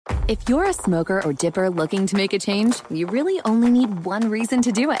If you're a smoker or dipper looking to make a change, you really only need one reason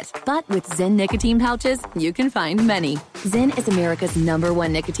to do it. But with Zyn nicotine pouches, you can find many. Zyn is America's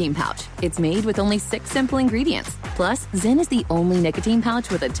 #1 nicotine pouch. It's made with only 6 simple ingredients. Plus, Zyn is the only nicotine pouch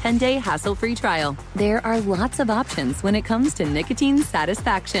with a 10-day hassle-free trial. There are lots of options when it comes to nicotine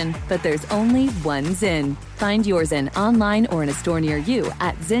satisfaction, but there's only one Zyn. Find your Zyn online or in a store near you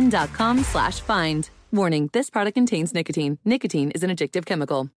at zyn.com/find. Warning, this product contains nicotine. Nicotine is an addictive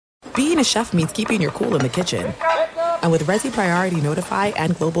chemical. Being a chef means keeping your cool in the kitchen. And with Resi Priority Notify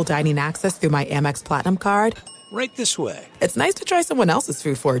and Global Dining Access through my Amex Platinum card, right this way. It's nice to try someone else's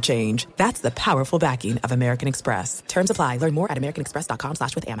food for a change. That's the powerful backing of American Express. Terms apply. Learn more at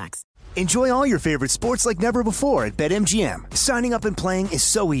americanexpress.com/withAmex. Enjoy all your favorite sports like never before at BetMGM. Signing up and playing is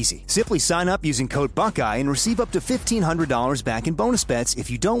so easy. Simply sign up using code Buckeye and receive up to $1,500 back in bonus bets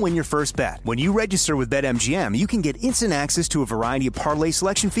if you don't win your first bet. When you register with BetMGM, you can get instant access to a variety of parlay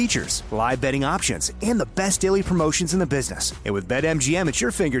selection features, live betting options, and the best daily promotions in the business. And with BetMGM at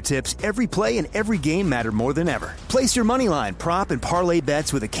your fingertips, every play and every game matter more than ever. Place your moneyline, prop, and parlay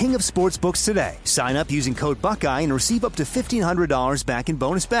bets with the king of sportsbooks today. Sign up using code Buckeye and receive up to $1,500 back in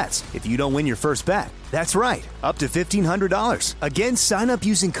bonus bets if you don't win your first bet. That's right, up to $1,500. Again, sign up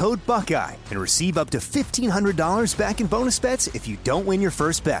using code Buckeye and receive up to $1,500 back in bonus bets if you don't win your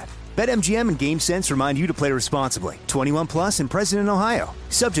first bet. BetMGM and GameSense remind you to play responsibly. 21 plus and present in Ohio.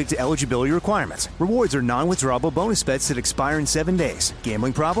 Subject to eligibility requirements. Rewards are non-withdrawable bonus bets that expire in 7 days.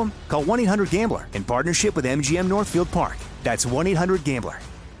 Gambling problem? Call 1-800-GAMBLER in partnership with MGM Northfield Park. That's 1-800-GAMBLER.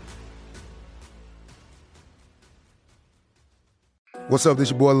 What's up, this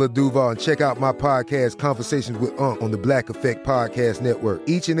your boy Lil Duval, and check out my podcast, Conversations with Unc, on the Black Effect Podcast Network.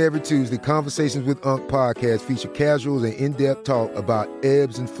 Each and every Tuesday, Conversations with Unc podcast feature casuals and in-depth talk about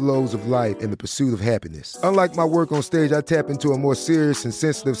ebbs and flows of life and the pursuit of happiness. Unlike my work on stage, I tap into a more serious and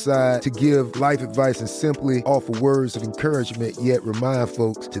sensitive side to give life advice and simply offer words of encouragement, yet remind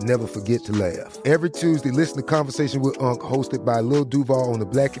folks to never forget to laugh. Every Tuesday, listen to Conversation with Unc, hosted by Lil Duval on the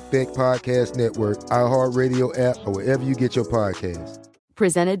Black Effect Podcast Network, iHeartRadio app, or wherever you get your podcasts.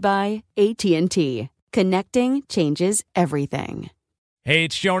 Presented by AT&T. Connecting changes everything. Hey,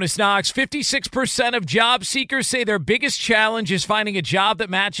 it's Jonas Knox. 56% of job seekers say their biggest challenge is finding a job that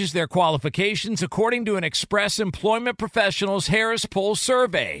matches their qualifications, according to an Express Employment Professionals Harris Poll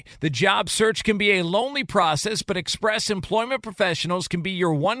survey. The job search can be a lonely process, but Express Employment Professionals can be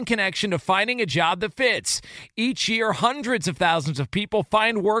your one connection to finding a job that fits. Each year, hundreds of thousands of people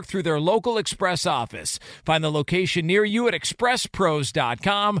find work through their local Express office. Find the location near you at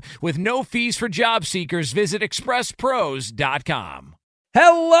expresspros.com. With no fees for job seekers, visit expresspros.com.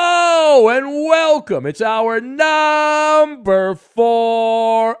 Hello and welcome. It's hour number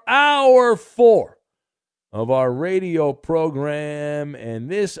 4 of our radio program. And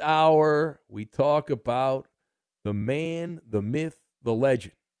this hour, we talk about the man, the myth, the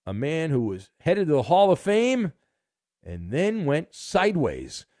legend. A man who was headed to the Hall of Fame and then went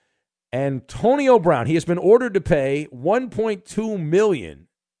sideways. Antonio Brown, he has been ordered to pay $1.2 million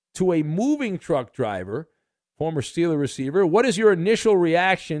to a moving truck driver, former Steeler receiver. What is your initial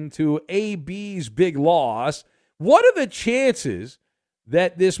reaction to AB's big loss? What are the chances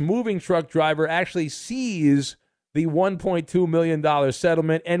that this moving truck driver actually sees the $1.2 million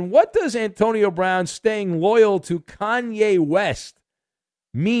settlement? And what does Antonio Brown staying loyal to Kanye West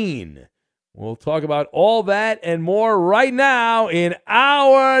mean? We'll talk about all that and more right now in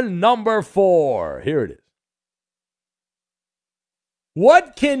hour number 4. Here it is.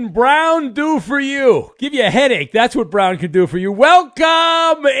 What can Brown do for you? Give you a headache. That's what Brown can do for you.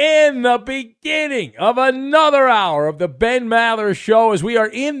 Welcome in the beginning of another hour of the Ben Maller Show as we are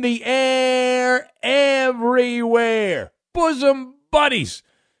in the air everywhere. Bosom buddies.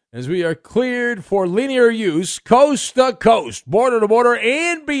 As we are cleared for linear use, coast to coast, border to border,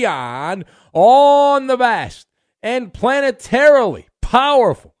 and beyond on the vast and planetarily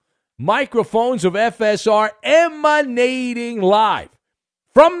powerful microphones of FSR emanating live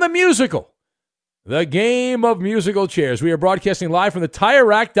from the musical, The Game of Musical Chairs. We are broadcasting live from the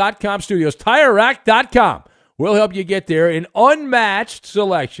TireRack.com studios. TireRack.com will help you get there in unmatched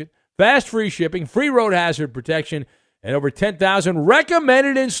selection, fast free shipping, free road hazard protection, and over 10,000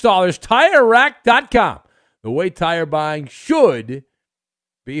 recommended installers. TireRack.com. The way tire buying should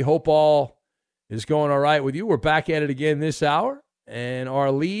be. Hope all is going all right with you. We're back at it again this hour, and our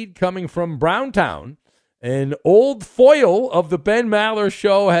lead coming from Browntown. An old foil of the Ben Maller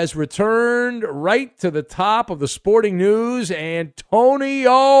Show has returned right to the top of the sporting news.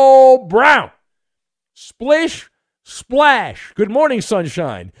 Antonio Brown. Splish, splash. Good morning,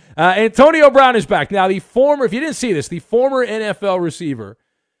 sunshine. Antonio Brown is back. Now, the former, if you didn't see this, the former NFL receiver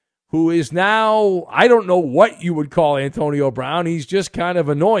who is now, I don't know what you would call Antonio Brown. He's just kind of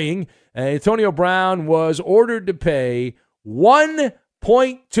annoying. Antonio Brown was ordered to pay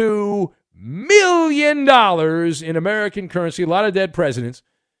 $1.2 million in American currency, a lot of dead presidents,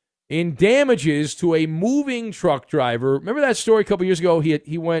 in damages to a moving truck driver. Remember that story a couple years ago?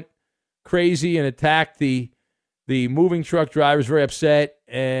 He went crazy and attacked the moving truck driver. Was very upset,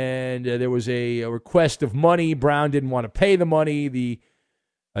 and there was a request of money. Brown didn't want to pay the money. The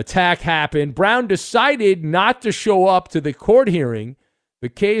attack happened. Brown decided not to show up to the court hearing. The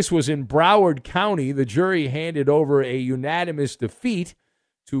case was in Broward County. The jury handed over a unanimous defeat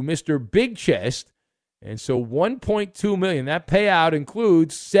to Mr. Big Chest. And so $1.2 million, that payout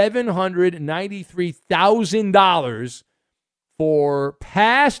includes $793,000 for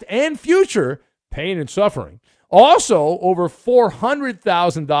past and future pain and suffering. Also, over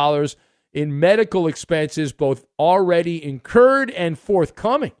 $400,000 in medical expenses, both already incurred and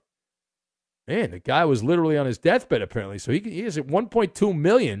forthcoming. Man, the guy was literally on his deathbed, apparently. So he is at $1.2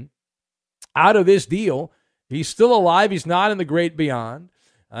 million out of this deal. He's still alive. He's not in the great beyond.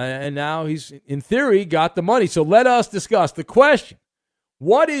 And now he's, in theory, got the money. So let us discuss the question.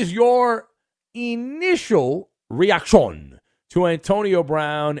 What is your initial reaction to Antonio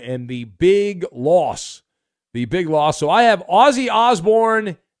Brown and the big loss? The big loss. So I have Ozzy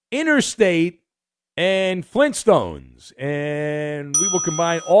Osbourne, Interstate, and Flintstones. And we will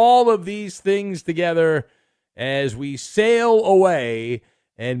combine all of these things together as we sail away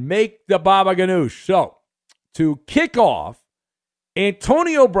and make the Baba Ganoush. So, to kick off,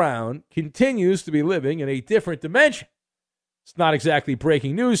 Antonio Brown continues to be living in a different dimension. It's not exactly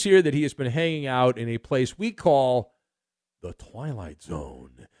breaking news here that he has been hanging out in a place we call the Twilight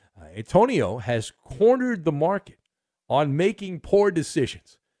Zone. Antonio has cornered the market on making poor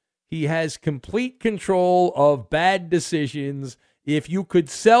decisions. He has complete control of bad decisions. If you could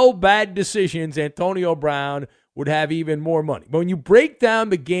sell bad decisions, Antonio Brown would have even more money. But when you break down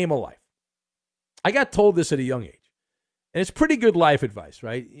the game of life, I got told this at a young age. And it's pretty good life advice,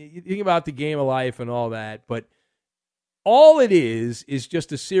 right? You think about the game of life and all that, but all it is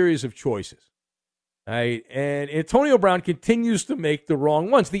just a series of choices, right? And Antonio Brown continues to make the wrong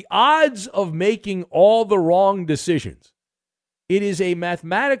ones. The odds of making all the wrong decisions, it is a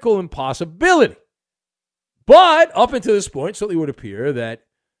mathematical impossibility. But up until this point, certainly would appear that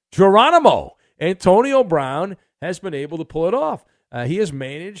Geronimo, Antonio Brown, has been able to pull it off. He has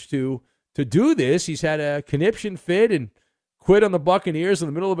managed to do this. He's had a conniption fit and quit on the Buccaneers in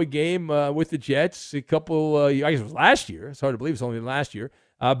the middle of a game with the Jets a couple, I guess it was last year. It's hard to believe it's only last year.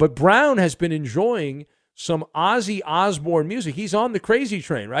 But Brown has been enjoying some Ozzy Osbourne music. He's on the crazy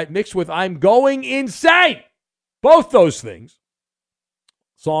train, right? Mixed with I'm Going Insane. Both those things,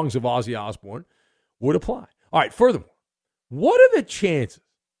 songs of Ozzy Osbourne, would apply. All right, furthermore, what are the chances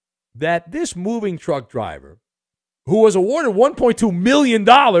that this moving truck driver, who was awarded $1.2 million,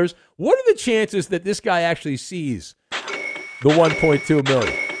 what are the chances that this guy actually sees the $1.2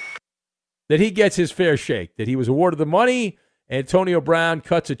 million? That he gets his fair shake, that he was awarded the money, Antonio Brown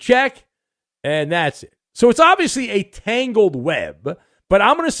cuts a check, and that's it. So it's obviously a tangled web, but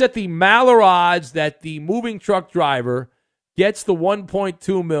I'm going to set the Maller odds that the moving truck driver gets the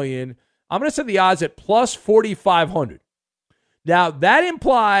 $1.2 million. I'm going to set the odds at plus 4,500. Now, that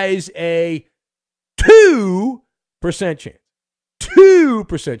implies a 2% chance.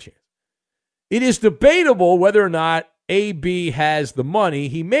 2% chance. It is debatable whether or not AB has the money.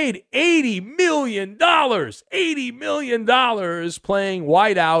 He made $80 million playing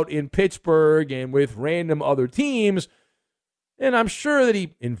whiteout in Pittsburgh and with random other teams. And I'm sure that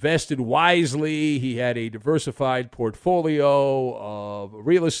he invested wisely. He had a diversified portfolio of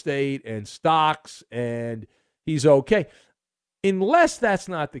real estate and stocks, and he's okay. Unless that's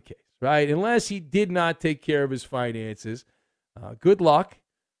not the case, right? Unless he did not take care of his finances, good luck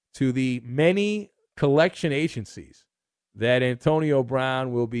to the many collection agencies that Antonio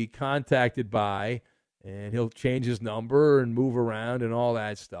Brown will be contacted by, and he'll change his number and move around and all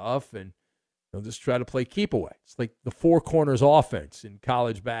that stuff, and he'll just try to play keep away. It's like the four corners offense in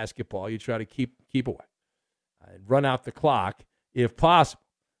college basketball. You try to keep away and run out the clock if possible.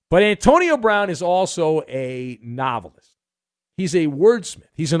 But Antonio Brown is also a novelist. He's a wordsmith.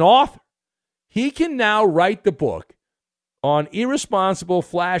 He's an author. He can now write the book on irresponsible,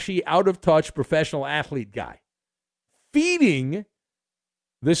 flashy, out-of-touch professional athlete guy, feeding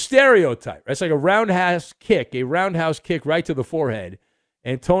the stereotype. That's like a roundhouse kick right to the forehead.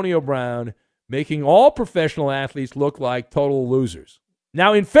 Antonio Brown making all professional athletes look like total losers.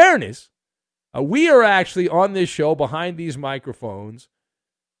 Now, in fairness, we are actually on this show, behind these microphones,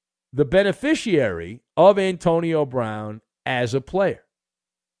 the beneficiary of Antonio Brown as a player.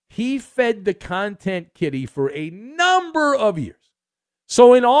 he fed the content kitty for a number of years.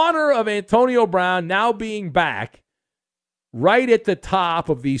 So in honor of Antonio Brown now being back right at the top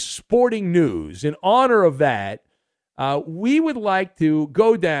of the sporting news, in honor of that, we would like to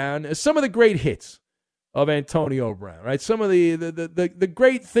go down some of the great hits of Antonio Brown, right? Some of the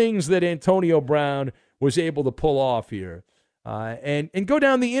great things that Antonio Brown was able to pull off here, and go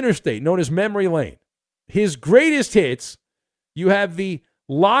down the interstate known as Memory Lane. His greatest hits, you have the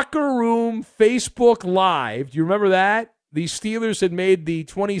Locker Room Facebook Live. Do you remember that? The Steelers had made the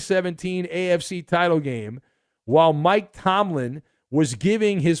 2017 AFC title game while Mike Tomlin was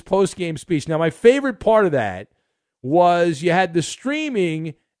giving his post-game speech. Now, my favorite part of that was you had the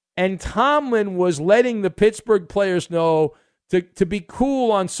streaming, and Tomlin was letting the Pittsburgh players know to be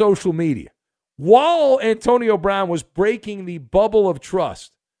cool on social media while Antonio Brown was breaking the bubble of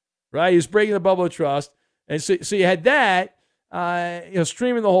trust, right? He was breaking the bubble of trust. And so you had that,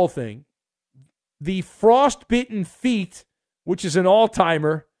 streaming the whole thing. The frostbitten feet, which is an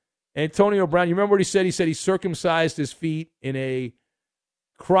all-timer. Antonio Brown, you remember what he said? He said he circumcised his feet in a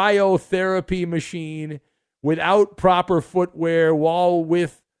cryotherapy machine without proper footwear while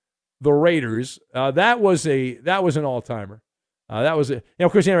with the Raiders. That was an all-timer.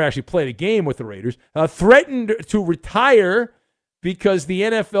 Of course, he never actually played a game with the Raiders. Threatened to retire because the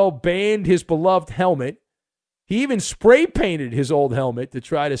NFL banned his beloved helmet. He even spray painted his old helmet to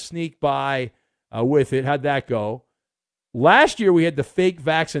try to sneak by with it. How'd that go? Last year, we had the fake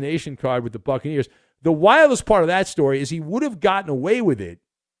vaccination card with the Buccaneers. The wildest part of that story is he would have gotten away with it,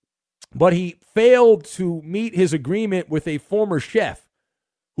 but he failed to meet his agreement with a former chef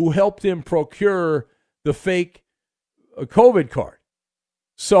who helped him procure the fake COVID card.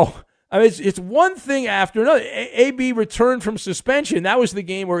 So, I mean, it's one thing after another. AB returned from suspension. That was the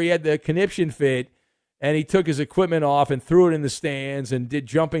game where he had the conniption fit, and he took his equipment off and threw it in the stands and did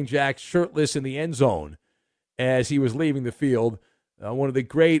jumping jacks shirtless in the end zone as he was leaving the field. One of the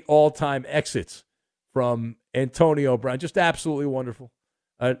great all-time exits from Antonio Brown. Just absolutely wonderful.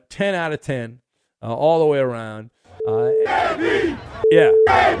 10 out of 10 all the way around. Yeah.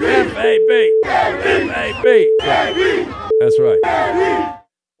 F-A-B. F-A-B. Yeah. That's right.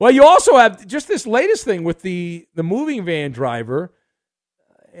 Well, you also have just this latest thing with the moving van driver.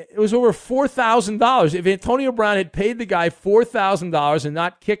 It was over $4,000. If Antonio Brown had paid the guy $4,000 and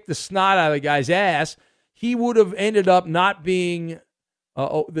not kicked the snot out of the guy's ass, he would have ended up not being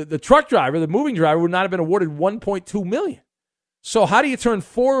the truck driver, the moving driver, would not have been awarded $1.2 million. So how do you turn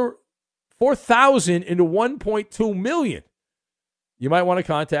 $4,000 into $1.2 million? You might want to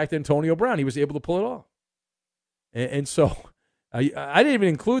contact Antonio Brown. He was able to pull it off. And so I didn't even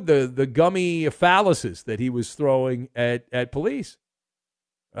include the gummy phalluses that he was throwing at police.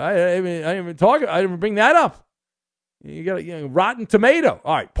 I didn't even bring that up. You got rotten tomato.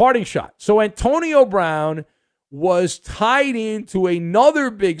 All right, parting shot. So Antonio Brown was tied into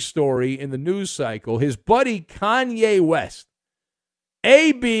another big story in the news cycle. His buddy Kanye West.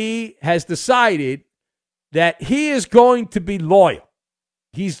 AB has decided that he is going to be loyal.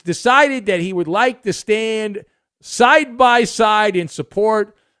 He's decided that he would like to stand side by side in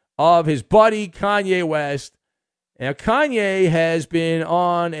support of his buddy Kanye West. Now, Kanye has been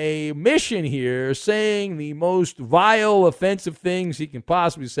on a mission here saying the most vile, offensive things he can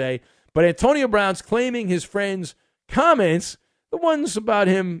possibly say. But Antonio Brown's claiming his friend's comments, the ones about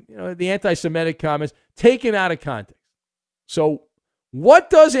him, the anti-Semitic comments, taken out of context. So what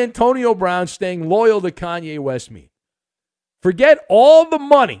does Antonio Brown staying loyal to Kanye West mean? Forget all the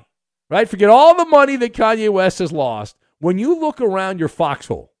money, right? Forget all the money that Kanye West has lost. When you look around your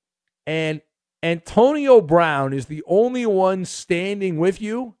foxhole and Antonio Brown is the only one standing with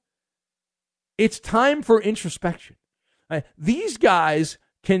you, it's time for introspection. These guys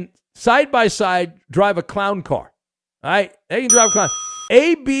can, side by side, drive a clown car. All right? They can drive a clown.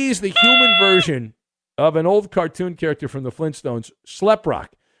 AB's the human version of an old cartoon character from the Flintstones, Sleprock.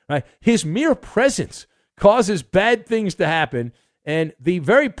 Right? His mere presence causes bad things to happen, and the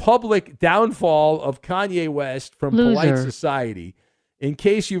very public downfall of Kanye West from polite society. In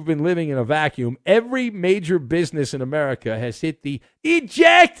case you've been living in a vacuum, every major business in America has hit the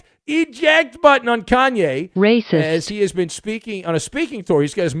eject button on Kanye. Racist. As he has been speaking on a speaking tour.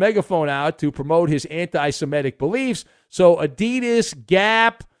 He's got his megaphone out to promote his anti-Semitic beliefs. So Adidas,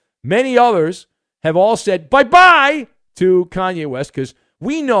 Gap, many others have all said bye-bye to Kanye West, because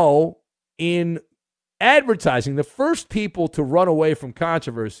we know in advertising, the first people to run away from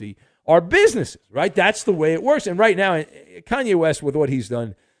controversy are businesses, right? That's the way it works. And right now, Kanye West, with what he's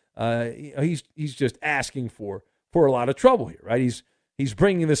done, he's just asking for a lot of trouble here, right? He's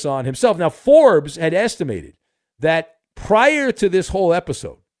bringing this on himself. Now, Forbes had estimated that prior to this whole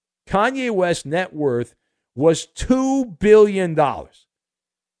episode, Kanye West's net worth was $2 billion.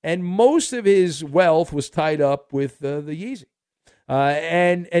 And most of his wealth was tied up with the Yeezy.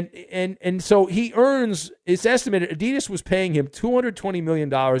 And so he earns, it's estimated, Adidas was paying him $220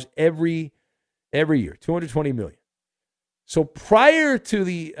 million every year, $220 million. So prior to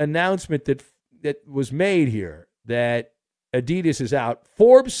the announcement that was made here that Adidas is out,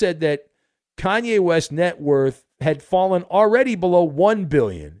 Forbes said that Kanye West's net worth had fallen already below $1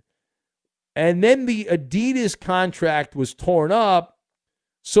 billion. And then the Adidas contract was torn up,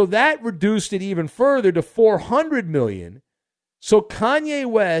 so that reduced it even further to $400 million. So Kanye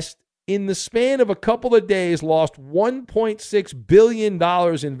West, in the span of a couple of days, lost $1.6 billion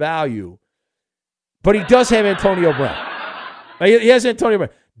in value. But he does have Antonio Brown. He has Antonio Brown.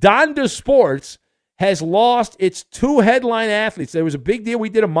 Donda Sports has lost its two headline athletes. There was a big deal. We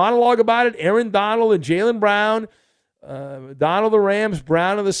did a monologue about it. Aaron Donald and Jaylen Brown. Donald of the Rams,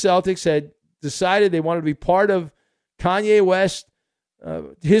 Brown of the Celtics had decided they wanted to be part of Kanye West.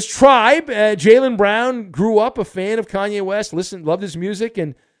 His tribe. Jaylen Brown grew up a fan of Kanye West, loved his music,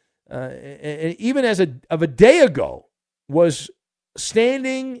 and even as of a day ago was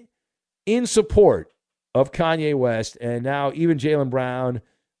standing in support of Kanye West. And now even Jaylen Brown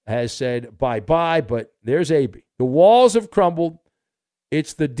has said bye-bye, but there's AB. The walls have crumbled.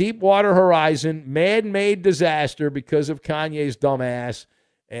 It's the Deepwater Horizon, man-made disaster because of Kanye's dumbass,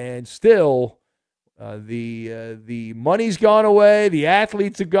 and still the money's gone away, the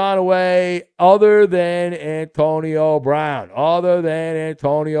athletes have gone away, other than Antonio Brown.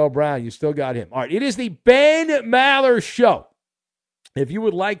 You still got him. All right, it is the Ben Maller Show. If you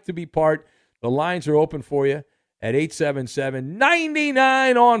would like to be part, the lines are open for you at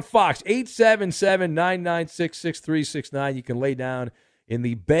 877-99 on Fox, 877-996-6369. You can lay down in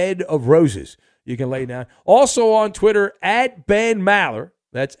the bed of roses. You can lay down. Also on Twitter, at Ben Maller.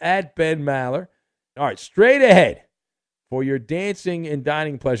 That's at Ben Maller. All right, straight ahead for your dancing and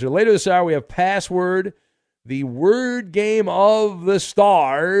dining pleasure. Later this hour, we have Password, the word game of the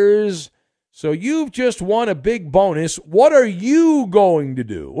stars. So you've just won a big bonus. What are you going to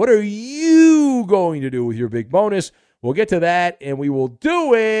do? What are you going to do with your big bonus? We'll get to that, and we will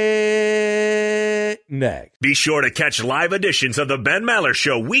do it next. Be sure to catch live editions of the Ben Maller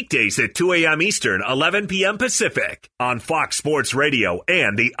Show weekdays at 2 a.m. Eastern, 11 p.m. Pacific on Fox Sports Radio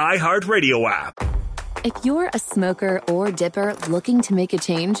and the iHeartRadio app. If you're a smoker or dipper looking to make a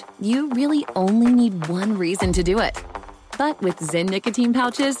change, you really only need one reason to do it. But with Zyn nicotine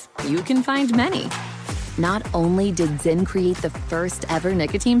pouches, you can find many. Not only did Zyn create the first ever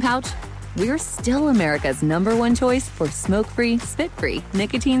nicotine pouch, we're still America's #1 choice for smoke-free, spit-free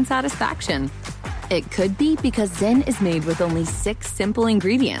nicotine satisfaction. It could be because Zyn is made with only 6 simple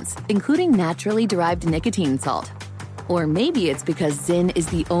ingredients, including naturally derived nicotine salt. Or maybe it's because Zyn is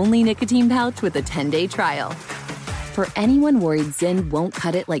the only nicotine pouch with a 10-day trial. For anyone worried Zyn won't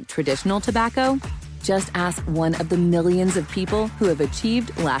cut it like traditional tobacco, just ask one of the millions of people who have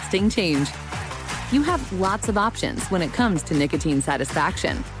achieved lasting change. You have lots of options when it comes to nicotine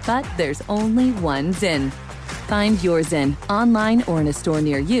satisfaction, but there's only one Zyn. Find your Zyn online or in a store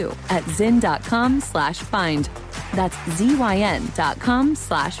near you at zyn.com/find. That's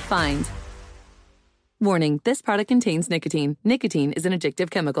ZYN.com/find. Warning, this product contains nicotine. Nicotine is an addictive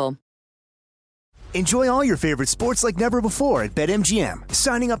chemical. Enjoy all your favorite sports like never before at BetMGM.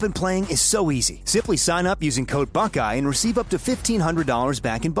 Signing up and playing is so easy. Simply sign up using code Buckeye and receive up to $1,500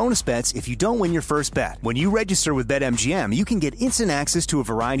 back in bonus bets if you don't win your first bet. When you register with BetMGM, you can get instant access to a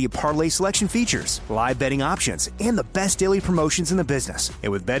variety of parlay selection features, live betting options, and the best daily promotions in the business.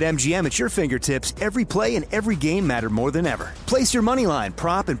 And with BetMGM at your fingertips, every play and every game matter more than ever. Place your moneyline,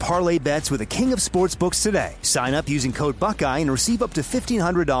 prop, and parlay bets with the king of sportsbooks today. Sign up using code Buckeye and receive up to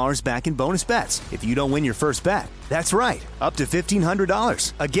 $1,500 back in bonus bets if you don't win your first bet. That's right, up to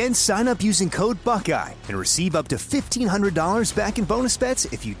 $1,500. Again, sign up using code Buckeye and receive up to $1,500 back in bonus bets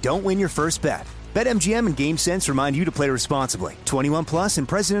if you don't win your first bet. BetMGM and GameSense remind you to play responsibly. 21 plus and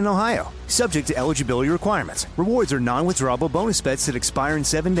present in Ohio. Subject to eligibility requirements. Rewards are non-withdrawable bonus bets that expire in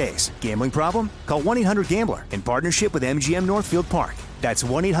 7 days. Gambling problem? Call 1-800-GAMBLER in partnership with MGM Northfield Park. That's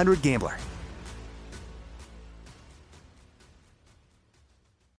 1-800-GAMBLER.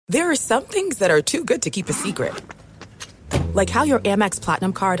 There are some things that are too good to keep a secret. Like how your Amex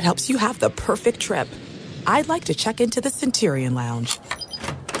Platinum card helps you have the perfect trip. I'd like to check into the Centurion Lounge.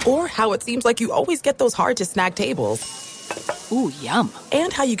 Or how it seems like you always get those hard-to-snag tables. Ooh, yum.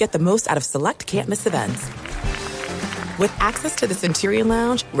 And how you get the most out of select can't-miss events. With access to the Centurion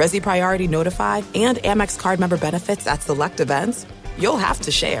Lounge, Resi Priority Notify, and Amex card member benefits at select events, you'll have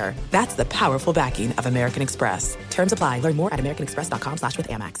to share. That's the powerful backing of American Express. Terms apply. Learn more at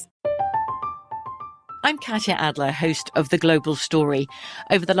americanexpress.com/withAmex. I'm Katya Adler, host of The Global Story.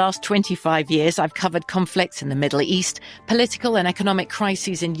 Over the last 25 years, I've covered conflicts in the Middle East, political and economic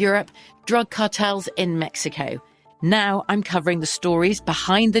crises in Europe, drug cartels in Mexico. Now I'm covering the stories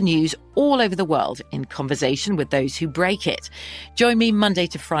behind the news all over the world in conversation with those who break it. Join me Monday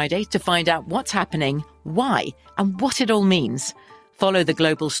to Friday to find out what's happening, why, and what it all means. Follow The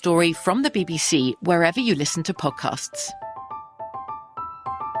Global Story from the BBC wherever you listen to podcasts.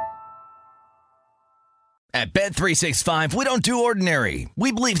 At Bet365, we don't do ordinary.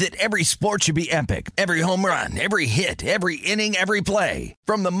 We believe that every sport should be epic. Every home run, every hit, every inning, every play.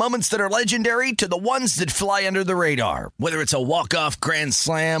 From the moments that are legendary to the ones that fly under the radar. Whether it's a walk-off grand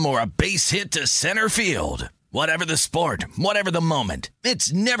slam or a base hit to center field. Whatever the sport, whatever the moment.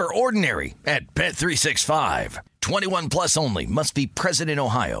 It's never ordinary at Bet365. 21 plus only. Must be present in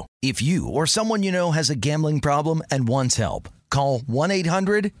Ohio. If you or someone you know has a gambling problem and wants help, call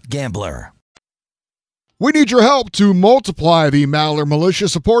 1-800-GAMBLER. We need your help to multiply the Maller Militia.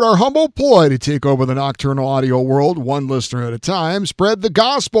 Support our humble ploy to take over the nocturnal audio world, one listener at a time. Spread the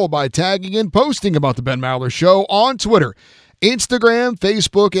gospel by tagging and posting about the Ben Maller Show on Twitter, Instagram,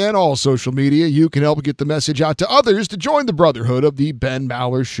 Facebook, and all social media. You can help get the message out to others to join the brotherhood of the Ben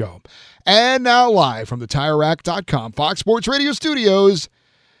Maller Show. And now live from the TireRack.com Fox Sports Radio studios,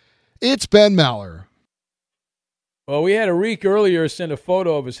 it's Ben Maller. Well, we had a Reek earlier send a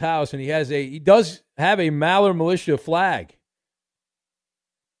photo of his house, and he does have a Maller Militia flag.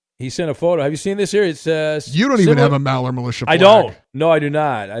 He sent a photo. Have you seen this here? It's you don't even have a Maller Militia flag. I don't. No, I do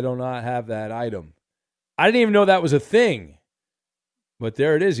not. I do not have that item. I didn't even know that was a thing. But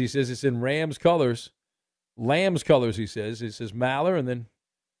there it is. He says it's in Rams colors. Lambs colors, he says. It says Maller and then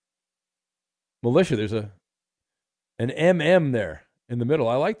Militia. There's an MM there in the middle.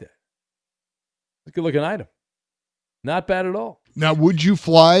 I like that. It's a good-looking item. Not bad at all. Now, would you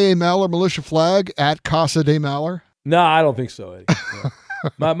fly a Maller Militia flag at Casa de Maller? No, I don't think so, Eddie.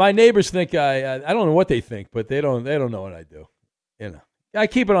 No. my neighbors think I don't know what they think, but they don't know what I do. You know, I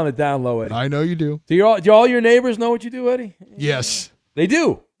keep it on the down low, Eddie. I know you do. Do all your neighbors know what you do, Eddie? Yes, they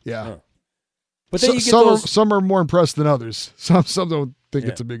do. Yeah, oh. But then you get some are more impressed than others. Some don't think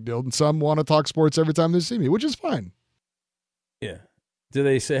it's a big deal, and some want to talk sports every time they see me, which is fine. Yeah. Do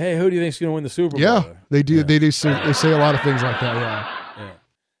they say, "Hey, who do you think's going to win the Super Bowl?" Yeah, they do. Yeah. They say a lot of things like that. Yeah.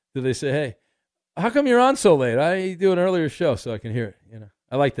 Do they say, "Hey, how come you're on so late? I do an earlier show so I can hear it." You know,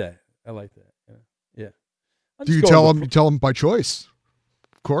 I like that. Yeah. Do you tell them? You tell them by choice,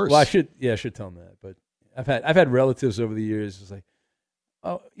 of course. Well, I should tell them that. But I've had relatives over the years. It's like,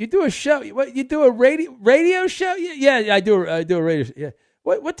 "Oh, you do a show? What? You do a radio show? Yeah, I do a radio show. Yeah.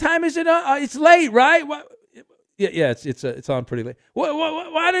 What time is it? It's late, right? What? Yeah, it's on pretty late.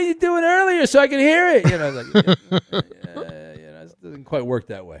 Why don't you do it earlier so I can hear it? You know, it doesn't quite work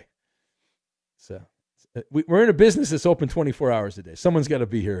that way. So we're in a business that's open 24 hours a day. Someone's got to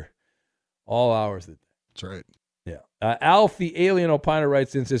be here all hours of the day. That's right. Yeah. Alf the Alien Opiner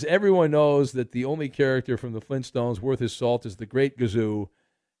writes in, says, everyone knows that the only character from the Flintstones worth his salt is the Great Gazoo.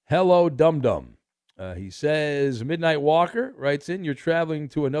 Hello, dum-dum. He says, Midnight Walker writes in, you're traveling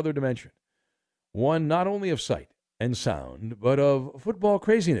to another dimension. One not only of sight and sound, but of football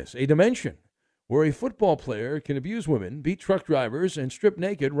craziness, a dimension where a football player can abuse women, beat truck drivers, and strip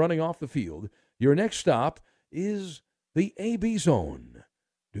naked running off the field. Your next stop is the AB Zone.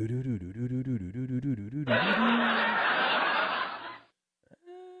 That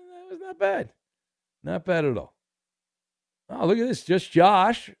was not bad. Not bad at all. Oh, look at this. Just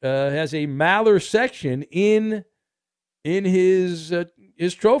Josh has a Maller section in his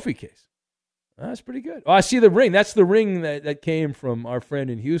trophy case. That's pretty good. Oh, I see the ring. That's the ring that came from our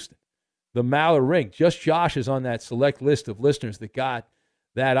friend in Houston, the Maller ring. Just Josh is on that select list of listeners that got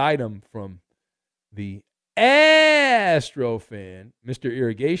that item from the Astro fan, Mr.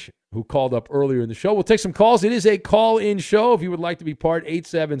 Irrigation, who called up earlier in the show. We'll take some calls. It is a call-in show. If you would like to be part,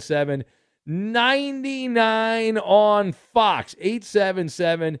 877-99 on Fox,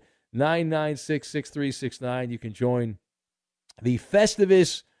 877-996-6369. You can join the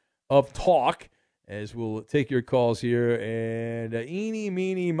Festivus of talk as we'll take your calls here. And eeny,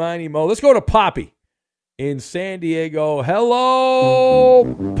 meeny, miny, mo. Let's go to Poppy in San Diego. Hello,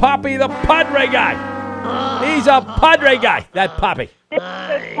 Poppy, the Padre guy. He's a Padre guy, that Poppy.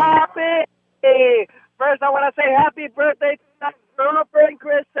 It's Poppy. First, I want to say happy birthday to my girlfriend,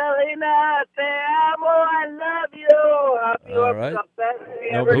 Cristalina. Te amo, I love you. Happy All right.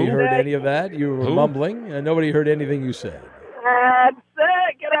 Nobody heard any of that? You were mumbling, and nobody heard anything you said. I'm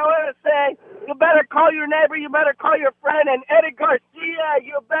sick, and I want to say, you better call your neighbor, you better call your friend, and Eddie Garcia,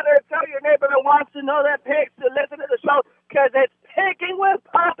 you better tell your neighbor that wants to know that picks to listen to the show, because it's Picking with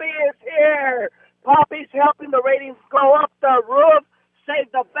Poppy is here. Poppy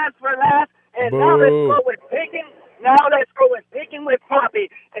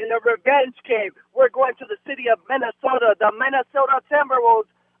Timberwolves.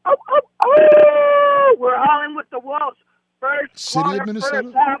 Oh, oh, oh! We're hauling with the Wolves. First City quarter, of Minnesota?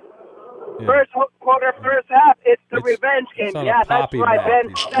 first half. Yeah. First quarter, first half. It's the revenge game. it's on a Yeah, that's poppy right, map.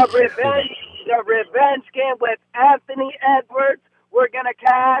 Ben. The revenge game with Anthony Edwards. We're gonna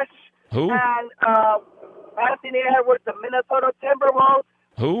cash. Who? And Anthony Edwards, the Minnesota Timberwolves.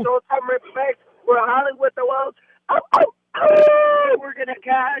 Who? Show some respect. We're hauling with the Wolves. Oh, oh, oh! We're gonna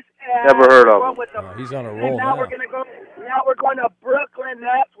cash. And Never heard of we're him. going with the- He's on a and roll now now. we're gonna go. Now we're going to Brooklyn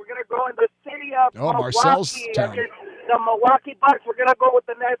Nets. We're gonna go in the city of Marcel's Milwaukee. town. against the Milwaukee Bucks. We're gonna go with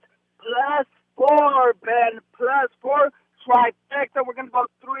the Nets +4, Ben. +4. Trifecta. We're gonna go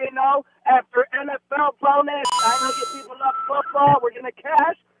 3-0 after NFL bonus. I know you people love football. We're gonna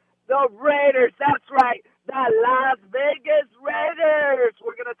cash the Raiders. That's right. The Las Vegas Raiders.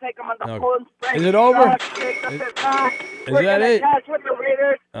 We're gonna take them on the phone spread. Is it over? We're that gonna it? cash with the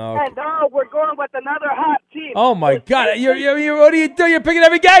Raiders. Oh, okay. And now we're going with another hot team. Oh, my God. What do you do? You're picking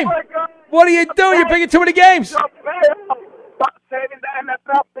every game. What do you do? You're picking too many games. Saving the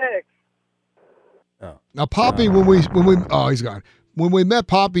NFL picks. Now, Poppy, when we he's gone. When we met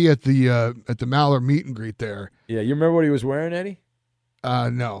Poppy at the Maller meet and greet there. Yeah, you remember what he was wearing, Eddie?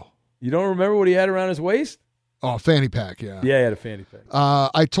 No. You don't remember what he had around his waist? Oh, fanny pack, yeah. Yeah, he had a fanny pack.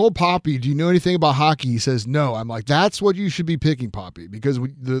 I told Poppy, do you know anything about hockey? He says, no. I'm like, that's what you should be picking, Poppy, because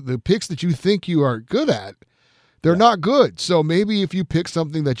the picks that you think you are good at, they're not good. So maybe if you pick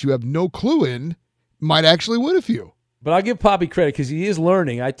something that you have no clue in, might actually win a few. But I'll give Poppy credit because he is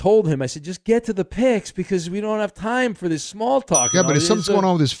learning. I told him, I said, just get to the picks because we don't have time for this small talk. Yeah, but something's going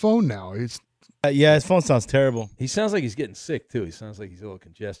on with his phone now. It's yeah, his phone sounds terrible. He sounds like he's getting sick, too. He sounds like he's a little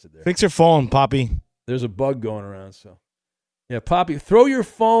congested there. Fix your phone, Poppy. There's a bug going around, so. Yeah, Poppy, throw your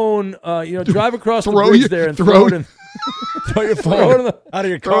phone, drive across the bridge there and throw it in. Throw your phone out of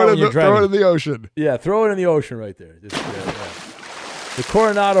your car when you're driving. Throw it in the ocean. Yeah, throw it in the ocean right there. Just, the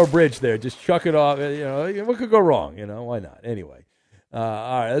Coronado Bridge there. Just chuck it off. What could go wrong? Why not? Anyway. All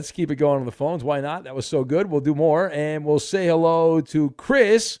right, let's keep it going on the phones. Why not? That was so good. We'll do more, and we'll say hello to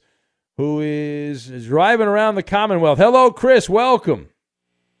Chris, who is driving around the Commonwealth. Hello, Chris. Welcome.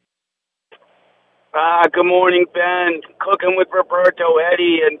 Good morning, Ben. Cooking with Roberto,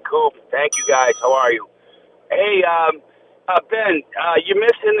 Eddie, and Coop. Thank you, guys. How are you? Hey, Ben, you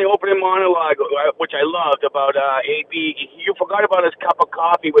missed in the opening monologue, which I loved, about AB. You forgot about his cup of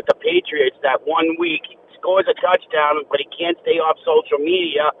coffee with the Patriots that 1 week. He scores a touchdown, but he can't stay off social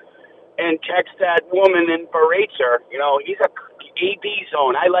media and text that woman and berates her. He's a AB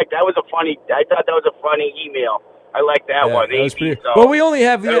zone. I thought that was a funny email. I like that one. That was pretty, well, we only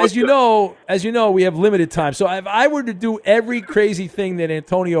have, as you know, we have limited time. So if I were to do every crazy thing that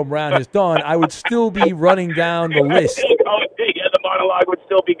Antonio Brown has done, I would still be running down the list. Yeah, the monologue would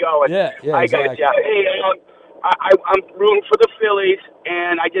still be going. Yeah, I exactly. got you. Hey, I'm rooting for the Phillies,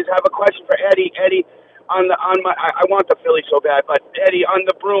 and I just have a question for Eddie. Eddie, I want the Phillies so bad, but Eddie, on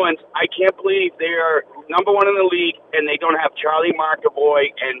the Bruins, I can't believe they are number one in the league, and they don't have Charlie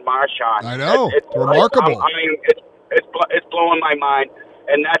McAvoy and Marchand. I know. It's remarkable. It's blowing my mind,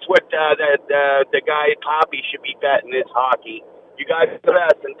 and that's what the guy Poppy should be betting is hockey. You guys are the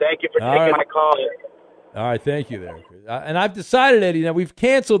best, and thank you for taking my call. All right, thank you there. And I've decided, Eddie, now we've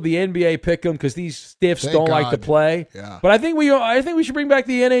canceled the NBA pick'em because these stiffs don't like to play. Yeah. But I think we should bring back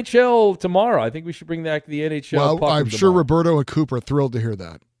the NHL tomorrow. I think we should bring back the NHL. Well, I'm sure Roberto and Coop are thrilled to hear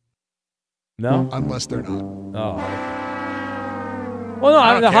that. No? Unless they're not. Oh.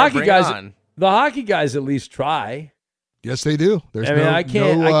 Well, no, the hockey guys at least try. Yes, they do. I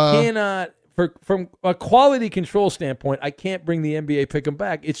cannot, from a quality control standpoint, I can't bring the NBA pick'em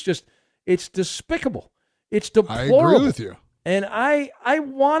back. It's despicable. It's deplorable. I agree with you. And I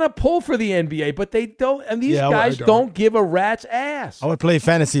want to pull for the NBA, but they don't. And these guys don't give a rat's ass. I would play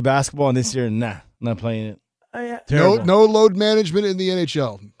fantasy basketball, and this year, not playing it. No load management in the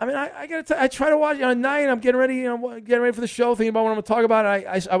NHL. I mean, I try to watch at night. I'm getting ready, getting ready for the show, thinking about what I'm going to talk about.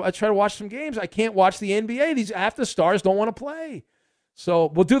 I try to watch some games. I can't watch the NBA. These half the stars don't want to play. So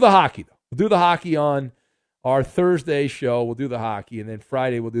we'll do the hockey though. We'll do the hockey on our Thursday show. We'll do the hockey, and then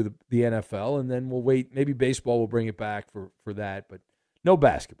Friday we'll do the NFL, and then we'll wait. Maybe baseball will bring it back for that, but no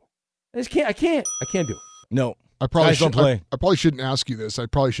basketball. I can't do it. No, I probably don't play. I probably shouldn't ask you this. I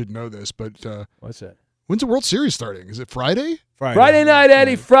probably should know this, but what's that? When's the World Series starting? Is it Friday? Friday night,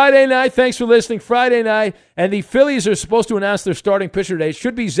 Eddie. Friday night. Thanks for listening. Friday night, and the Phillies are supposed to announce their starting pitcher today. It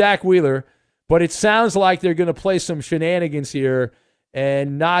should be Zach Wheeler, but it sounds like they're going to play some shenanigans here,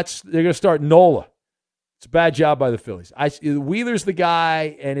 and they're going to start Nola. It's a bad job by the Phillies. Wheeler's the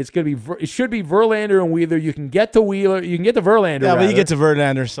guy, and it should be Verlander and Wheeler. You can get to Wheeler. You can get to Verlander. Yeah, but you get to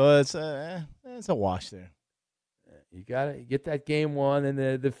Verlander, so it's a wash there. You got to get that game won, and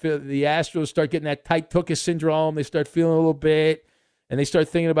the Astros start getting that tight Tuca syndrome. They start feeling a little bit, and they start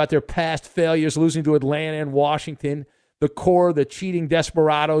thinking about their past failures, losing to Atlanta and Washington. The core, the cheating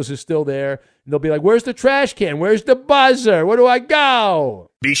desperados is still there. And they'll be like, where's the trash can? Where's the buzzer? Where do I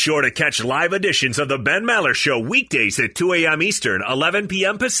go? Be sure to catch live editions of the Ben Maller Show weekdays at 2 a.m. Eastern, 11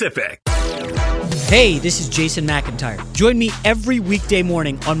 p.m. Pacific. Hey, this is Jason McIntyre. Join me every weekday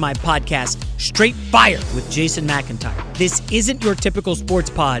morning on my podcast, Straight Fire with Jason McIntyre. This isn't your typical sports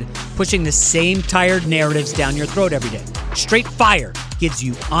pod pushing the same tired narratives down your throat every day. Straight Fire gives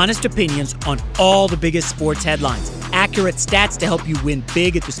you honest opinions on all the biggest sports headlines, accurate stats to help you win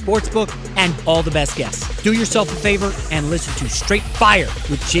big at the sportsbook, and all the best guests. Do yourself a favor and listen to Straight Fire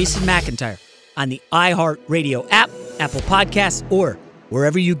with Jason McIntyre on the iHeartRadio app, Apple Podcasts, or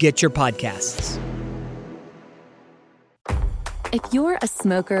wherever you get your podcasts. If you're a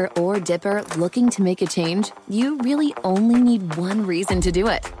smoker or dipper looking to make a change, you really only need one reason to do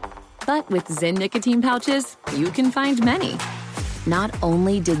it. But with Zyn nicotine pouches, you can find many. Not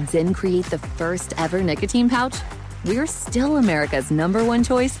only did Zyn create the first ever nicotine pouch, we're still America's #1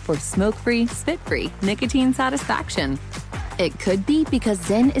 choice for smoke-free, spit-free nicotine satisfaction. It could be because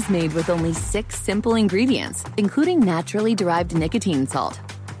Zyn is made with only 6 simple ingredients, including naturally derived nicotine salt.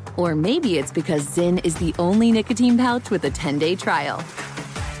 Or maybe it's because Zyn is the only nicotine pouch with a 10-day trial.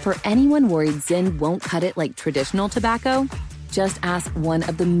 For anyone worried Zyn won't cut it like traditional tobacco, just ask one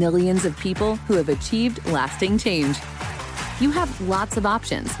of the millions of people who have achieved lasting change. You have lots of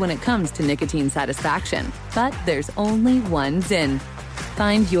options when it comes to nicotine satisfaction, but there's only one Zyn.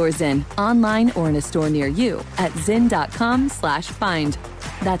 Find your Zyn online or in a store near you at zyn.com/find.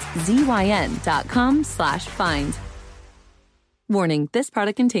 That's ZYN.com/find. Warning, this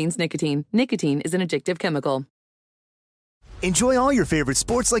product contains nicotine. Nicotine is an addictive chemical. Enjoy all your favorite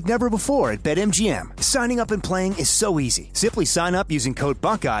sports like never before at BetMGM. Signing up and playing is so easy. Simply sign up using code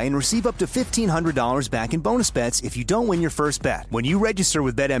Buckeye and receive up to $1,500 back in bonus bets if you don't win your first bet. When you register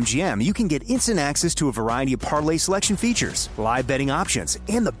with BetMGM, you can get instant access to a variety of parlay selection features, live betting options,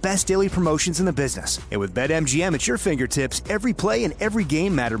 and the best daily promotions in the business. And with BetMGM at your fingertips, every play and every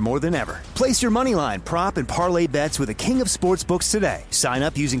game matter more than ever. Place your moneyline, prop, and parlay bets with the king of sportsbooks today. Sign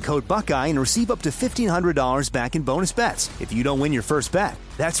up using code Buckeye and receive up to $1,500 back in bonus bets if you don't win your first bet.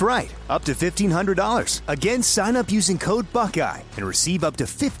 That's right, up to $1,500. Again, sign up using code Buckeye and receive up to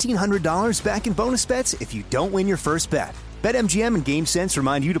 $1,500 back in bonus bets if you don't win your first bet. BetMGM and GameSense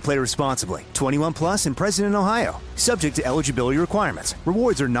remind you to play responsibly. 21 plus and present in Ohio. Subject to eligibility requirements.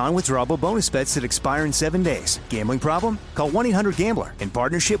 Rewards are non-withdrawable bonus bets that expire in 7 days. Gambling problem? Call 1-800-GAMBLER in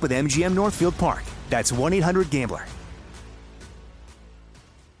partnership with MGM Northfield Park. That's 1-800-GAMBLER.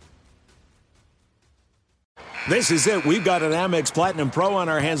 This is it. We've got an Amex Platinum Pro on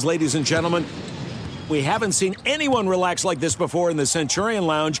our hands, ladies and gentlemen. We haven't seen anyone relax like this before in the Centurion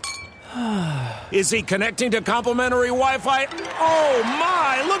Lounge. Is he connecting to complimentary Wi-Fi? Oh,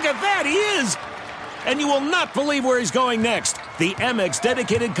 my! Look at that! He is! And you will not believe where he's going next. The Amex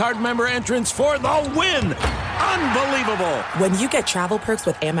dedicated card member entrance for the win! Unbelievable! When you get travel perks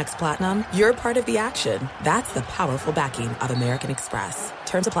with Amex Platinum, you're part of the action. That's the powerful backing of American Express.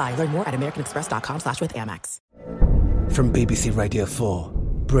 Terms apply. Learn more at americanexpress.com/withAmex. From BBC Radio 4,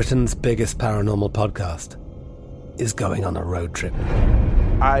 Britain's biggest paranormal podcast is going on a road trip.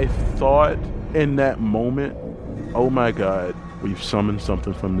 I thought in that moment, oh my God, we've summoned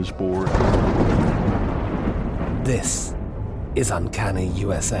something from this board. This is Uncanny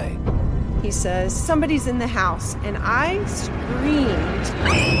USA. He says, somebody's in the house, and I screamed.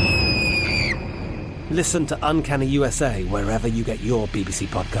 Listen to Uncanny USA wherever you get your BBC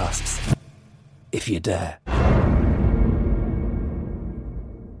podcasts, if you dare.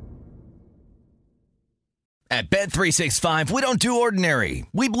 At Bet365, we don't do ordinary.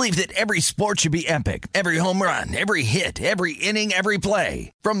 We believe that every sport should be epic. Every home run, every hit, every inning, every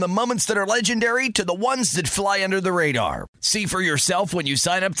play. From the moments that are legendary to the ones that fly under the radar. See for yourself when you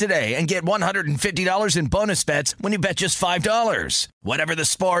sign up today and get $150 in bonus bets when you bet just $5. Whatever the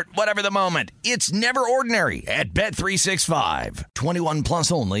sport, whatever the moment, it's never ordinary at Bet365. 21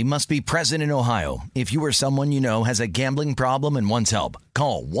 plus only. Must be present in Ohio. If you or someone you know has a gambling problem and wants help,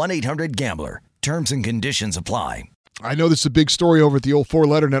 call 1-800-GAMBLER. Terms and conditions apply. I know this is a big story over at the old Four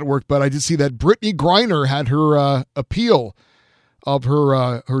Letter Network, but I did see that Brittany Griner had her appeal of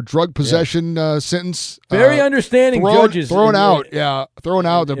her drug possession sentence. Very understanding judges. Thrown out of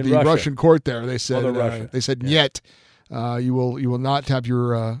the Russia. Russian court there. They said, Russia. Yet you will not have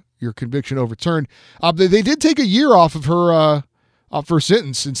your conviction overturned. They did take a year off of her for a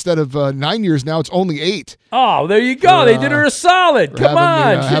sentence. Instead of 9 years now, it's only 8. Oh, there you go. They did her a solid. Come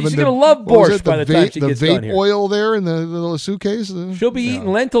on. She's going to love borscht by the time she gets done here. The vape oil there in the little suitcase. She'll be eating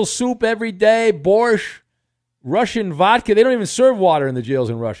lentil soup every day, borscht, Russian vodka. They don't even serve water in the jails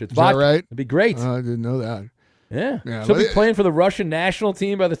in Russia. It's vodka. Is that right? It'd be great. I didn't know that. Yeah. She'll be playing for the Russian national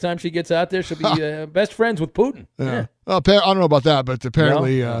team by the time she gets out there. She'll be best friends with Putin. Yeah. Well, I don't know about that, but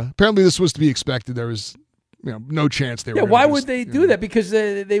apparently this was to be expected. There was no chance they were. Yeah, why would they do that? Because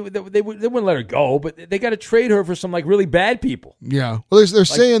they wouldn't let her go, but they got to trade her for some like really bad people. Yeah. Well, they're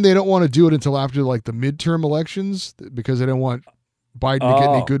saying they don't want to do it until after like the midterm elections because they don't want Biden to get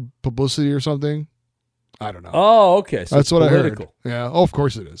any good publicity or something. I don't know. Oh, okay. So that's what political. I heard. Yeah. Oh, of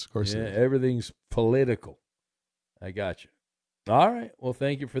course it is. Of course it is. Everything's political. I got you. All right. Well,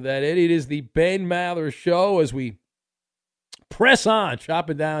 thank you for that, Eddie. It is the Ben Maller Show as we press on,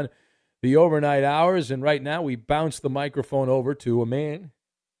 chopping down the overnight hours. And right now we bounce the microphone over to a man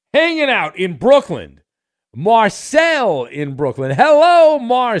hanging out in Brooklyn, Marcel in Brooklyn. Hello,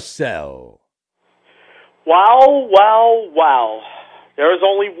 Marcel. Wow. There is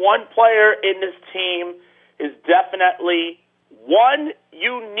only one player in this team. Is definitely one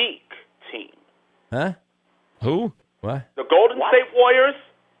unique team. Huh? Who? What? The Golden State Warriors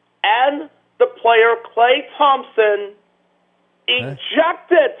and the player Klay Thompson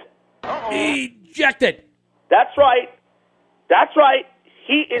ejected. Ejected. That's right.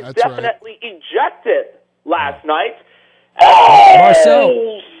 He is definitely ejected last night.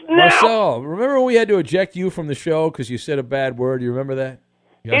 Marcel, remember when we had to eject you from the show because you said a bad word? You remember that?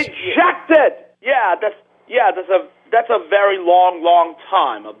 Yes. Ejected. That's a very long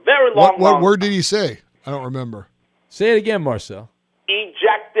time. A very long. What word did he say? I don't remember. Say it again, Marcel.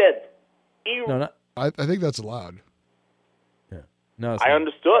 Ejected. No, I think that's allowed. Yeah. No, I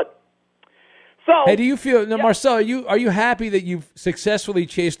understood. So, hey, do you feel, Marcel? Are you happy that you've successfully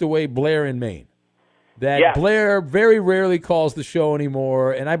chased away Blair in Maine? That Blair very rarely calls the show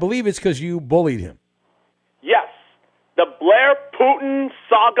anymore, and I believe it's because you bullied him. Yes, the Blair-Putin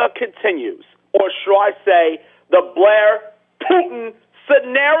saga continues, or should I say, the Blair-Putin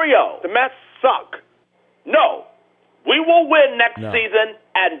scenario. The Mets suck. No, we will win next season,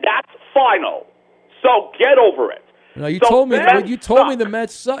 and that's final. So get over it. No, you told me the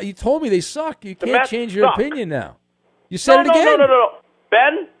Mets suck. You told me they suck. You can't change your opinion now. You said it again. No.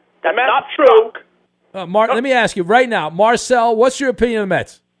 Ben, that's not true. Let me ask you right now, Marcel, what's your opinion of the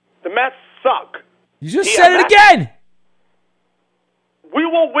Mets? The Mets suck. You just said it again. We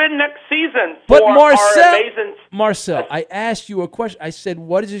will win next season. But Marcel, I asked you a question. I said,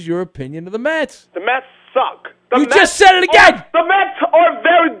 what is your opinion of the Mets? The Mets suck. You just said it again. The Mets are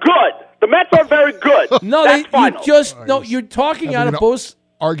very good. The Mets are very good. You're talking out of both.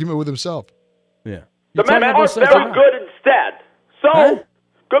 Argument with himself. Yeah. The Mets are very good instead. So,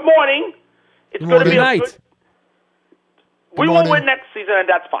 good morning. It's going to be a good. We will win next season, and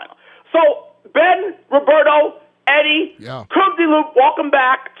that's final. So, Ben, Roberto, Eddie, Coop de Loop, welcome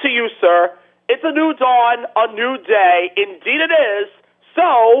back to you, sir. It's a new dawn, a new day. Indeed it is.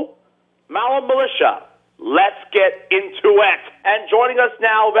 So, Maller Militia, let's get into it. And joining us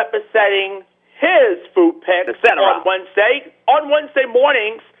now, representing his food pick, etc. On Wednesday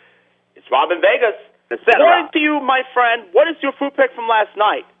mornings, it's Robin Vegas, etc. According to you, my friend, what is your food pick from last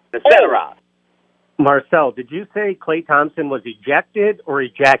night, etc.? Marcel, did you say Klay Thompson was ejected or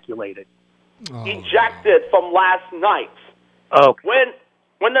ejaculated? Ejected from last night. Okay.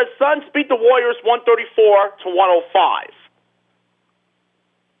 When the Suns beat the Warriors 134-105.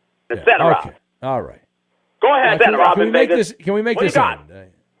 Etc. Okay. All right. Go ahead, Robin Vegas. Can we make this end?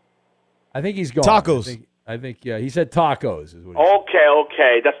 I think he's gone. Tacos. I think he said tacos. Is what he said.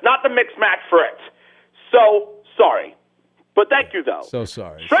 Okay. That's not the mix match for it. So, sorry. But thank you, though. So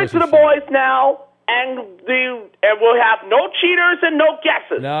sorry. Straight to the boys now, and we'll have no cheaters and no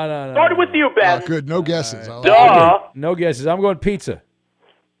guesses. No. Started with you, Ben. Good. No guesses. No guesses. I'm going pizza.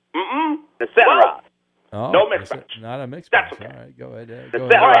 Etc. Oh, no mix match. Not a mix match. All right, go ahead. All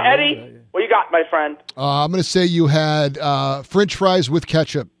right, Eddie, what you got, my friend? I'm going to say you had French fries with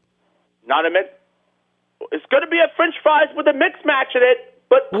ketchup. Not a mix. It's going to be a French fries with a mix match in it,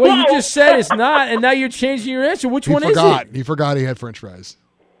 but well, you just said it's not, and now you're changing your answer. Which one is it? He forgot he had French fries.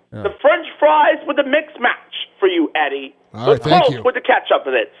 The French fries with a mix match for you, Eddie. All right, thank you. With the ketchup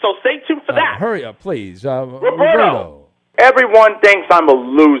in it. So stay tuned for that. Hurry up, please. Roberto. Everyone thinks I'm a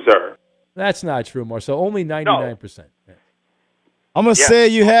loser. That's not true, Marcel. Only 99%. Yeah. I'm going to say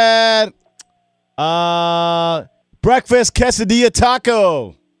you had breakfast quesadilla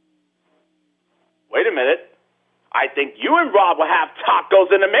taco. Wait a minute. I think you and Rob will have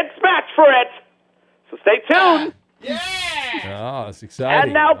tacos in a mix match for it. So stay tuned. Yeah! Oh, it's exciting.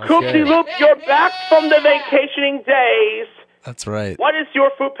 And now, Koopsie Loop, you're back from the vacationing days. That's right. What is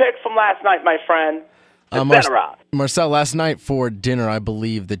your food pick from last night, my friend? Marcel, last night for dinner, I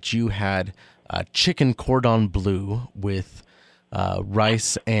believe that you had chicken cordon bleu with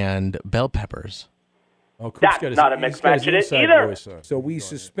rice and bell peppers. Oh, That's not a mixed match in it either. So we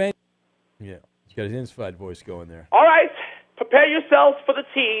suspend. Yeah, he's got his inside voice going there. All right, prepare yourselves for the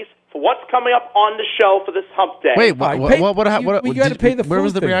tease for what's coming up on the show for this hump day. Wait, what we got to pay the Where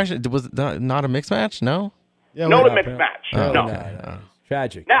was the food thing. reaction? Was it not a mixed match? No? No to mixed match. Oh, No.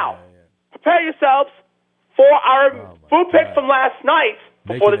 Tragic. Now, prepare yourselves for our food pick from last night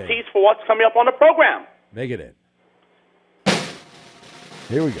before the tease for what's coming up on the program. Make it in.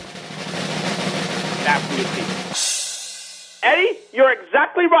 Here we go. After your tease. Eddie, you're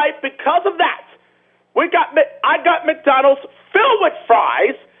exactly right. Because of that, I got McDonald's filled with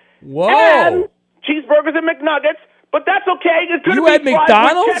fries. Whoa. And cheeseburgers and McNuggets. But that's okay. It's going to You had be fries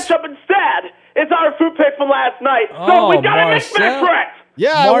McDonald's? with ketchup instead. It's our food pick from last night. So Oh, we got a mixed match Marcel. for it.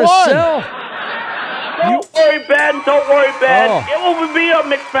 Yeah, Marcel. Don't worry, Ben. Don't worry, Ben. Oh. It will be a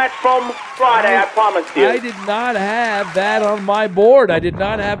mixed match from Friday, I promise you. I did not have that on my board. I did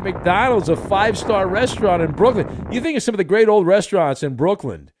not have McDonald's, a 5-star restaurant in Brooklyn. You think of some of the great old restaurants in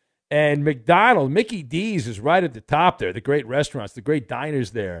Brooklyn, and McDonald's, Mickey D's is right at the top there, the great restaurants, the great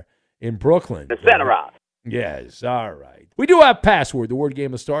diners there in Brooklyn. Etc. Yes, all right. We do have Password, the word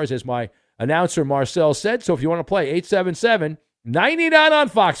game of stars, as my announcer Marcel said. So if you want to play, 877-99 on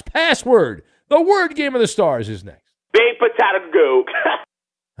Fox. Password, the word game of the stars is next. Big potato gook.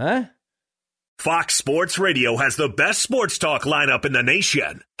 Huh? Fox Sports Radio has the best sports talk lineup in the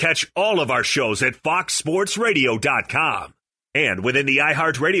nation. Catch all of our shows at foxsportsradio.com. And within the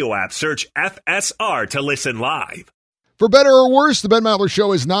iHeartRadio app, search FSR to listen live. For better or worse, the Ben Maller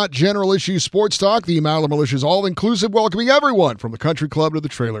Show is not general issue sports talk. The Maller Militia is all-inclusive, welcoming everyone from the country club to the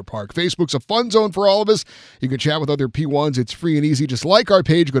trailer park. Facebook's a fun zone for all of us. You can chat with other P1s. It's free and easy. Just like our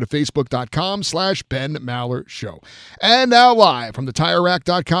page. Go to facebook.com/Ben Maller Show. And now live from the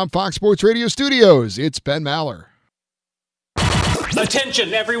TireRack.com Fox Sports Radio studios, it's Ben Maller.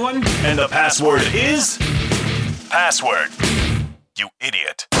 Attention, everyone. And the password is... Password. You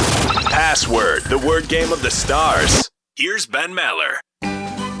idiot. Password, the word game of the stars. Here's Ben Maller.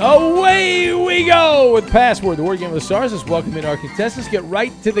 Away we go with Password, the word game of the stars. Let's welcome in our contestants. Get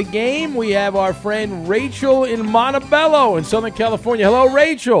right to the game. We have our friend Rachel in Montebello in Southern California. Hello,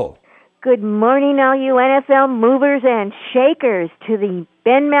 Rachel. Good morning, all you NFL movers and shakers, to the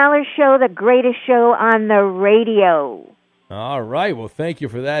Ben Maller Show, the greatest show on the radio. All right. Well, thank you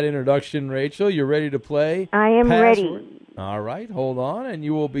for that introduction, Rachel. You ready to play? I am Password? ready. All right. Hold on. And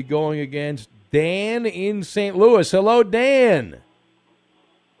you will be going against Dan in St. Louis. Hello, Dan.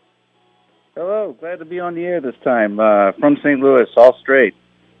 Hello. Glad to be on the air this time. From St. Louis, all straight.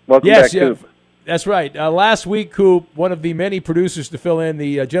 Welcome back, Coop. That's right. Last week, Coop, one of the many producers to fill in,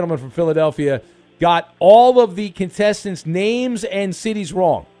 the gentleman from Philadelphia, got all of the contestants' names and cities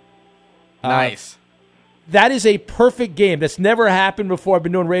wrong. Nice. That is a perfect game. That's never happened before. I've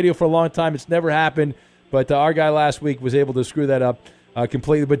been doing radio for a long time. It's never happened. But our guy last week was able to screw that up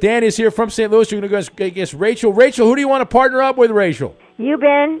completely. But Dan is here from St. Louis. You're going to go against Rachel. Rachel, who do you want to partner up with, Rachel? You,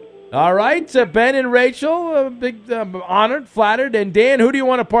 Ben. All right. Ben and Rachel, big honored, flattered. And Dan, who do you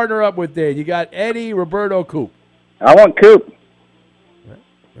want to partner up with, Dan? You got Eddie, Roberto, Coop. I want Coop.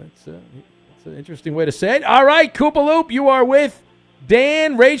 That's an interesting way to say it. All right, Koopaloop, you are with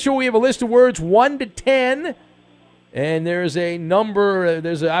Dan. Rachel, we have a list of words 1 to 10. And there's a number,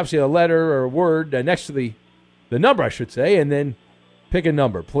 there's obviously a letter or a word next to the number, I should say, and then pick a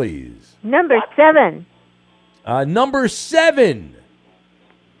number, please. Number 7. Number 7.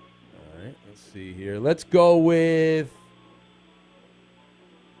 All right, let's see here. Let's go with,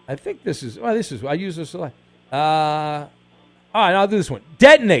 I think this is, I use this a lot. All right, I'll do this one.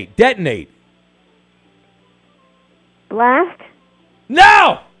 Detonate. Blast.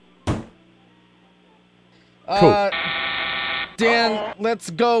 No! Cool. Dan, let's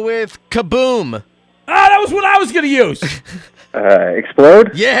go with kaboom. That was what I was going to use.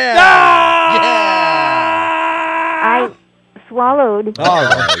 Explode? Yeah. I swallowed. All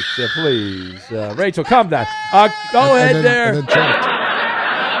right, please. Rachel, calm down. Go ahead there.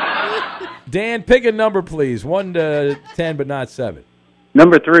 Dan, pick a number, please. 1 to 10, but not 7.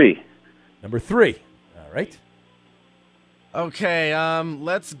 Number 3. Number 3. All right. Okay,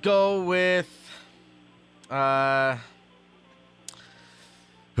 let's go with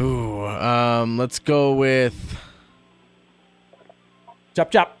let's go with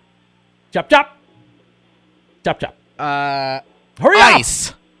chop. Hurry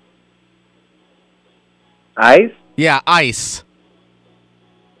ice. up. Ice? Yeah, ice.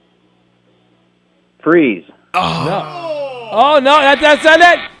 Freeze. Oh, no, that's not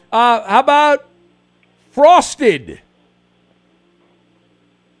it. How about frosted?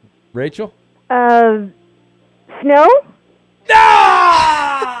 Rachel? Snow? No!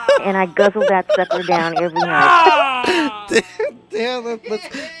 And I guzzle that sucker down every night.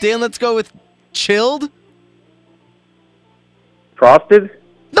 Dan, let's go with chilled. Frosted?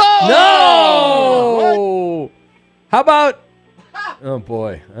 No! How about... Oh,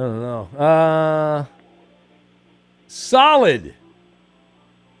 boy. I don't know. Solid.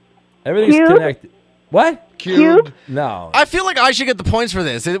 Everything's Cube? connected. What? Cube? No. I feel like I should get the points for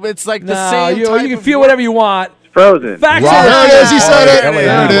this. It's like the No, same you type can of feel word. whatever you want. Frozen. Facts Wow. There it is. He said it. There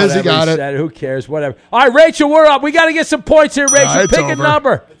There it is. He got it. Who cares? Whatever. All right, Rachel, we're up. We got to get some points here, Rachel. It's Pick over. a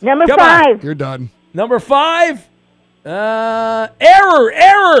number. Number Come 5. on. You're done. Number 5. Error.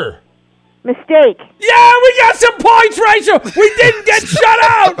 Mistake. Yeah, we got some points, Rachel. We didn't get shut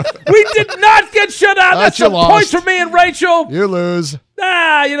out. We did not get shut out. That's you some lost. points for me and Rachel. You lose.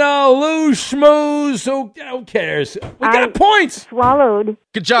 Lose, schmooze. Who cares? We got points. Swallowed.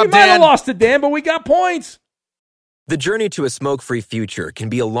 Good job, We might have Dan. lost to Dan, but we got points. The journey to a smoke-free future can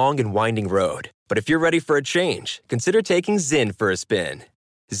be a long and winding road. But if you're ready for a change, consider taking Zyn for a spin.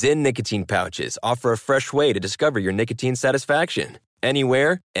 Zyn nicotine pouches offer a fresh way to discover your nicotine satisfaction.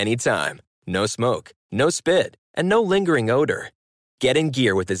 Anywhere, anytime. No smoke, no spit, and no lingering odor. Get in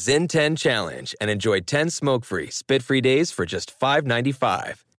gear with the Zyn 10 Challenge and enjoy 10 smoke-free, spit-free days for just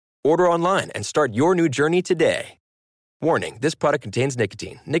 $5.95. Order online and start your new journey today. Warning, this product contains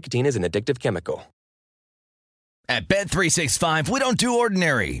nicotine. Nicotine is an addictive chemical. At Bet365, we don't do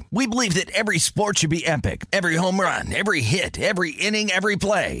ordinary. We believe that every sport should be epic. Every home run, every hit, every inning, every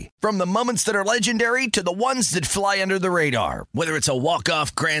play. From the moments that are legendary to the ones that fly under the radar. Whether it's a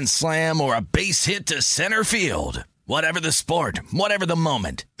walk-off grand slam or a base hit to center field. Whatever the sport, whatever the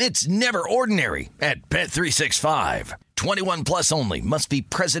moment. It's never ordinary at Bet365. 21 plus only. Must be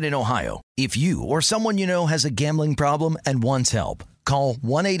present in Ohio. If you or someone you know has a gambling problem and wants help, call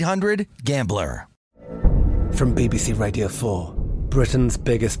 1-800-GAMBLER. From BBC Radio 4, Britain's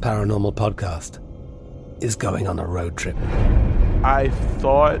biggest paranormal podcast is going on a road trip. I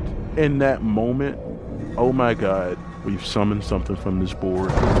thought in that moment, oh my God, we've summoned something from this board.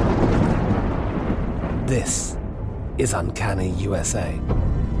 This is Uncanny USA.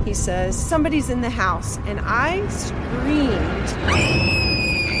 He says, somebody's in the house, and I screamed.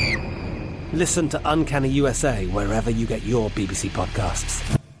 Listen to Uncanny USA wherever you get your BBC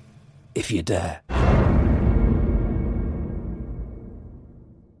podcasts, if you dare.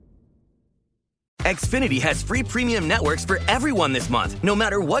 Xfinity has free premium networks for everyone this month, no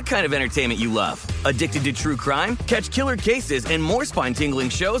matter what kind of entertainment you love. Addicted to true crime? Catch killer cases and more spine-tingling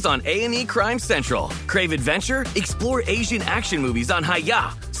shows on A&E Crime Central. Crave adventure? Explore Asian action movies on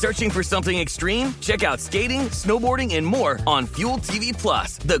Hi-Ya. Searching for something extreme? Check out skating, snowboarding, and more on Fuel TV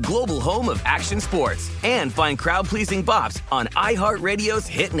Plus, the global home of action sports. And find crowd-pleasing bops on iHeartRadio's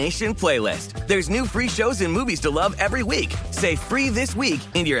Hit Nation playlist. There's new free shows and movies to love every week. Say free this week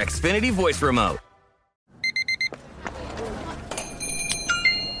in your Xfinity voice remote.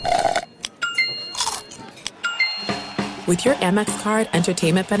 With your Amex card,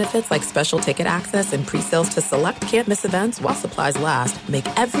 entertainment benefits like special ticket access and pre-sales to select can't-miss events while supplies last make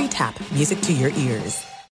every tap music to your ears.